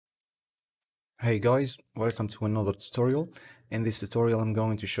Hey guys, welcome to another tutorial. In this tutorial I'm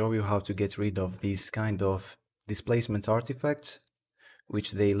going to show you how to get rid of these kind of displacement artifacts,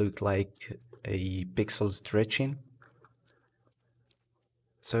 which they look like a pixel stretching.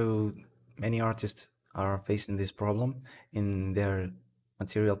 So many artists are facing this problem in their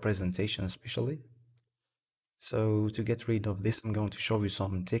material presentation especially. So to get rid of this I'm going to show you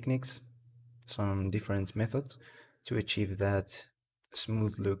some techniques, some different methods to achieve that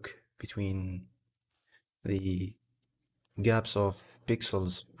smooth look between the gaps of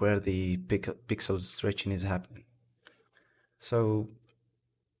pixels where the pixel stretching is happening. So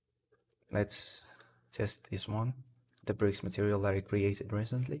let's test this one, the bricks material that I created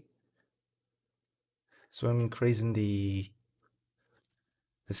recently. So I'm increasing the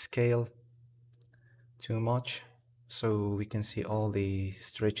scale too much so we can see all the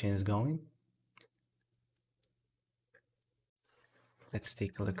stretching is going. Let's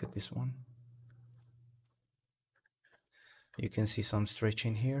take a look at this one. You can see some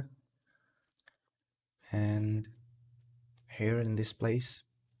stretching here and here in this place.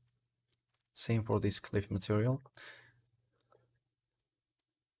 Same for this clip material.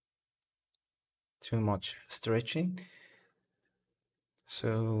 Too much stretching.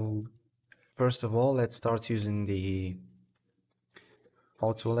 So first of all, let's start using the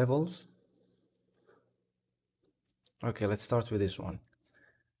auto levels. Okay, let's start with this one.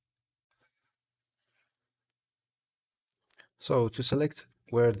 So to select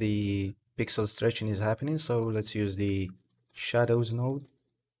where the pixel stretching is happening, so let's use the shadows node.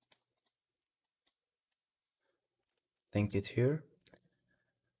 Link it here.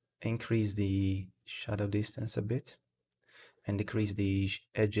 Increase the shadow distance a bit and decrease the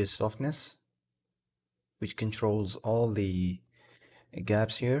edges softness, which controls all the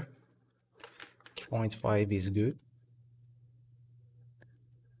gaps here. 0.5 is good.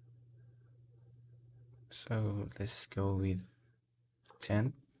 So let's go with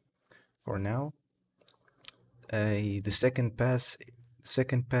 10 for now. The second pass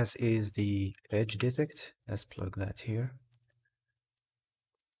is the edge detect. Let's plug that here.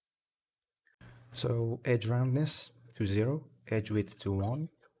 So edge roundness to 0, edge width to 1,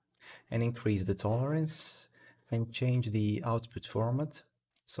 and increase the tolerance and change the output format.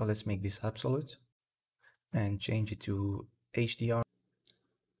 So let's make this absolute and change it to HDR,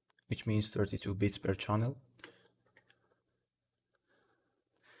 which means 32 bits per channel.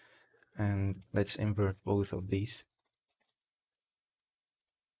 And let's invert both of these.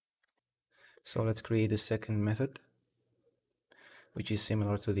 So let's create a second method, which is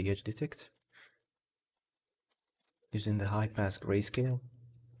similar to the edge detect, using the high pass grayscale.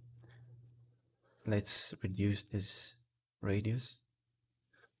 Let's reduce this radius.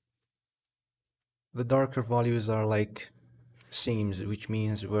 The darker values are like seams, which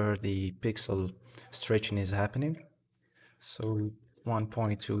means where the pixel stretching is happening. So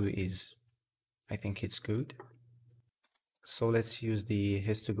 1.2 is, I think it's good. So let's use the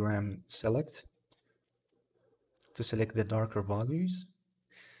histogram select to select the darker values,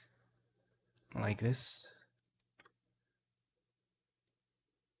 like this.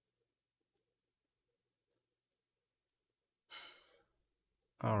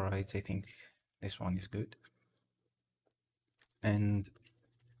 Alright, I think this one is good. And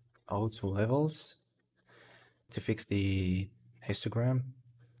auto levels to fix the histogram.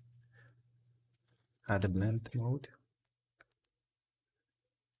 Add a blend mode.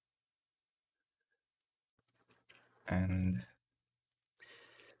 And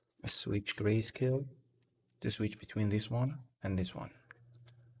switch grayscale to switch between this one and this one.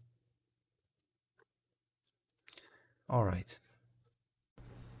 Alright.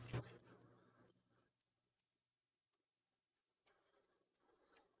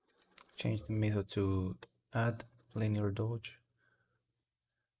 Change the method to add linear dodge.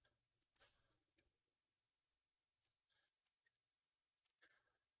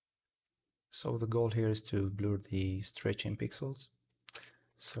 So the goal here is to blur the stretching pixels.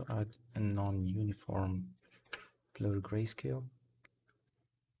 So add a non-uniform blur grayscale.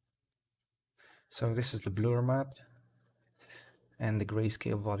 So this is the blur map, and the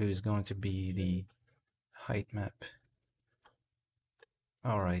grayscale value is going to be the height map.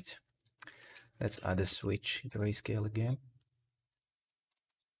 Alright, let's add a switch grayscale again.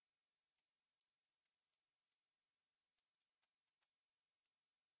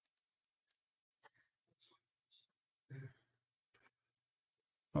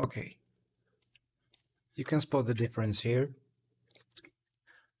 Okay, you can spot the difference here.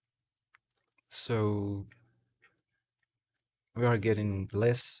 So we are getting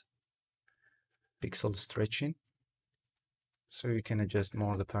less pixel stretching, So you can adjust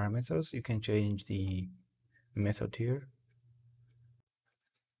more the parameters. You can change the method here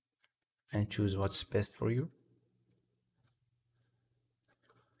and choose what's best for you.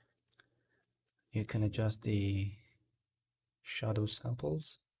 You can adjust the shadow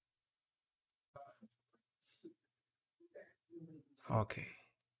samples. Okay.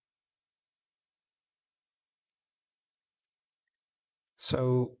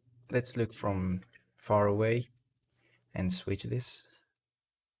 So let's look from far away and switch this.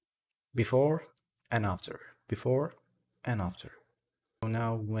 Before and after. Before and after. So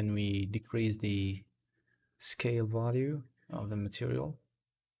now when we decrease the scale value of the material,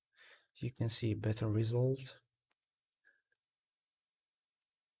 you can see better result.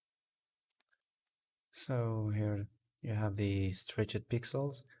 So here you have the stretched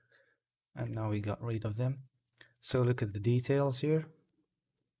pixels, and now we got rid of them. So look at the details here.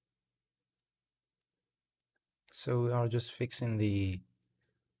 So we are just fixing the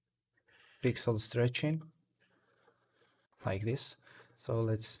pixel stretching like this. So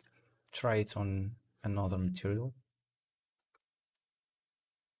let's try it on another material.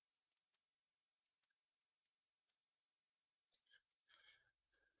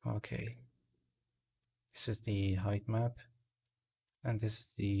 Okay, this is the height map, and this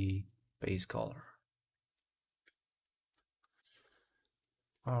is the base color.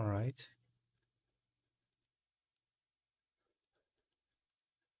 All right.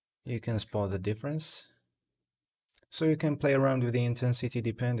 You can spot the difference. So you can play around with the intensity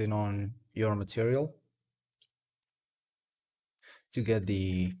depending on your material to get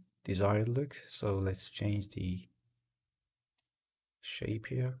the desired look. So let's change the shape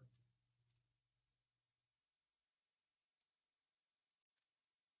here.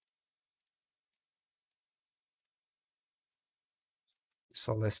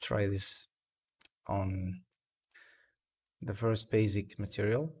 So let's try this on the first basic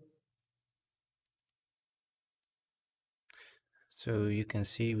material. So you can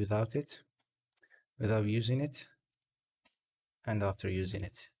see without it, without using it, and after using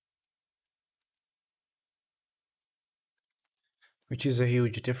it, which is a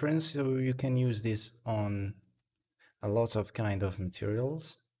huge difference. So you can use this on a lot of kind of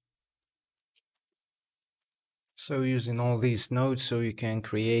materials. So using all these nodes, so you can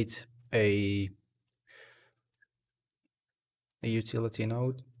create a utility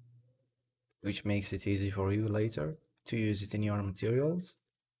node, which makes it easy for you later to use it in your materials.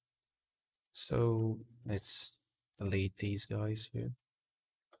 So let's delete these guys here.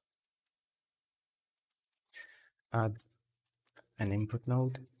 Add an input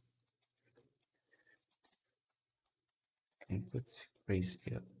node. Input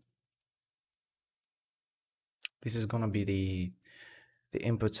grayscale. This is gonna be the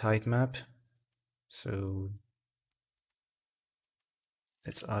input height map. So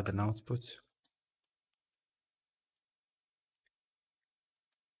let's add an output.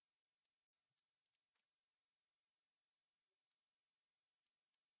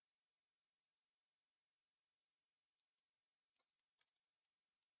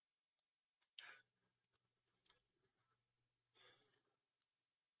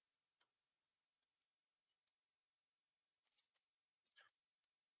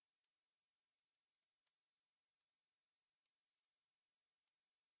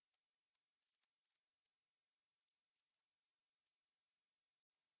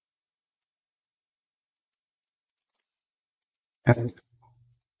 And,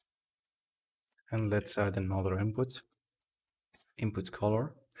 and let's add another input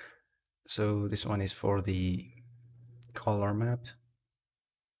color. So this one is for the color map.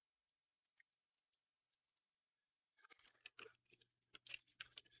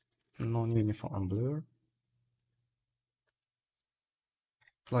 Non-uniform blur.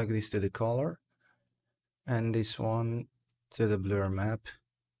 Plug this to the color, and this one to the blur map.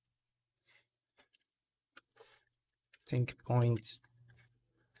 I think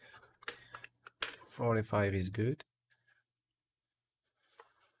 0.45 is good.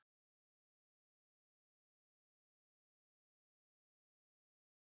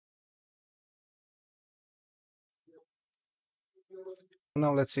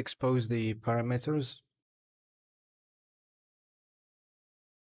 Now let's expose the parameters.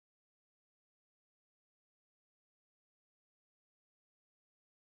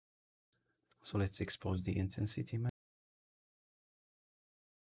 So let's expose the intensity map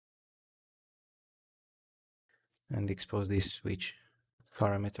and expose this switch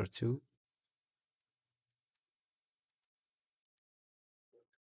parameter too.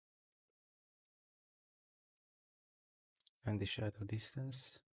 And the shadow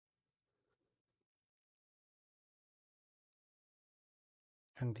distance.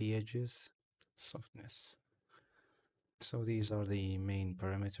 and the edges softness. So these are the main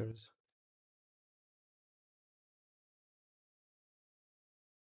parameters.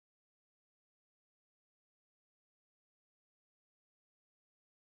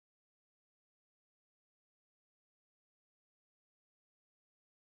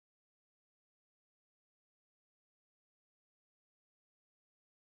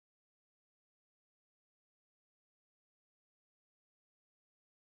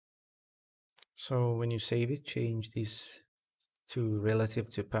 So when you save it, change this to relative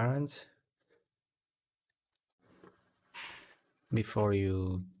to parent before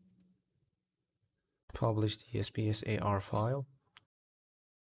you publish the SPSAR file.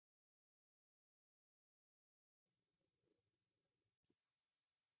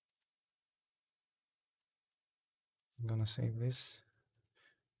 I'm gonna save this.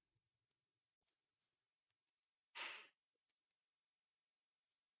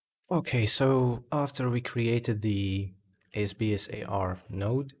 Okay, so after we created the SBSAR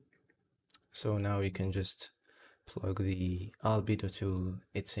node, so now we can just plug the albedo to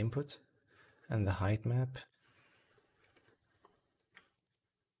its input and the height map.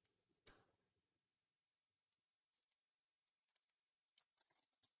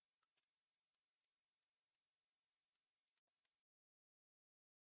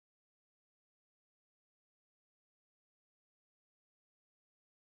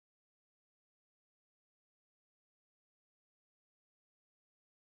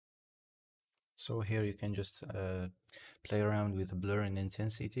 So here you can just play around with the blur and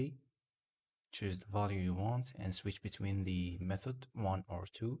intensity, choose the value you want and switch between the method 1 or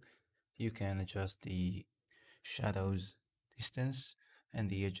 2. You can adjust the shadows distance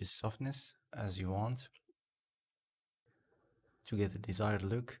and the edges softness as you want to get the desired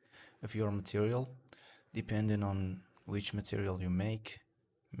look of your material, depending on which material you make,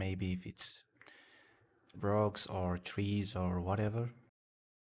 maybe if it's rocks or trees or whatever.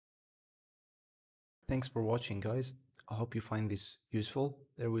 Thanks for watching, guys. I hope you find this useful.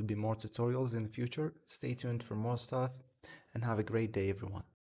 There will be more tutorials in the future. Stay tuned for more stuff and have a great day, everyone.